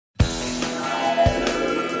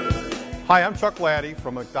Hi, I'm Chuck Laddie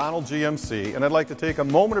from McDonald GMC, and I'd like to take a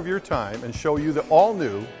moment of your time and show you the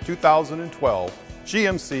all-new 2012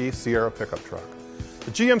 GMC Sierra pickup truck.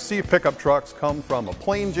 The GMC pickup trucks come from a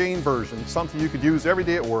plain Jane version, something you could use every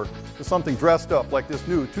day at work, to something dressed up like this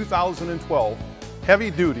new 2012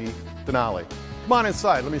 heavy-duty Denali. Come on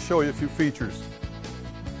inside, let me show you a few features.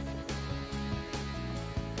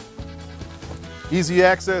 Easy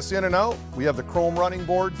access in and out. We have the chrome running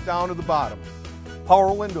boards down to the bottom.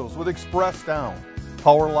 Power windows with express down.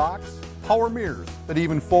 Power locks, power mirrors that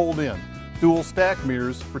even fold in. Dual stack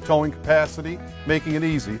mirrors for towing capacity, making it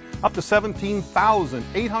easy. Up to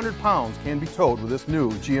 17,800 pounds can be towed with this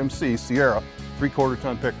new GMC Sierra 3/4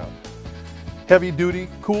 ton pickup. Heavy duty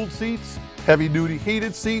cooled seats, heavy duty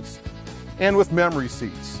heated seats, and with memory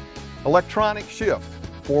seats. Electronic shift,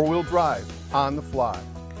 4-wheel drive, on the fly.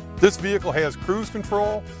 This vehicle has cruise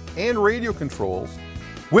control and radio controls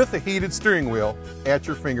with a heated steering wheel at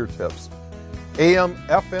your fingertips. AM,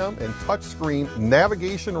 FM, and touchscreen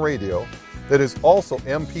navigation radio that is also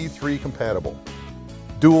MP3 compatible.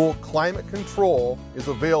 Dual climate control is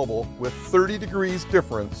available with 30 degrees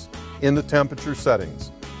difference in the temperature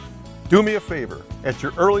settings. Do me a favor, at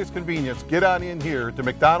your earliest convenience, get on in here to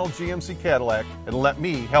McDonald GMC Cadillac and let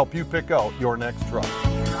me help you pick out your next truck.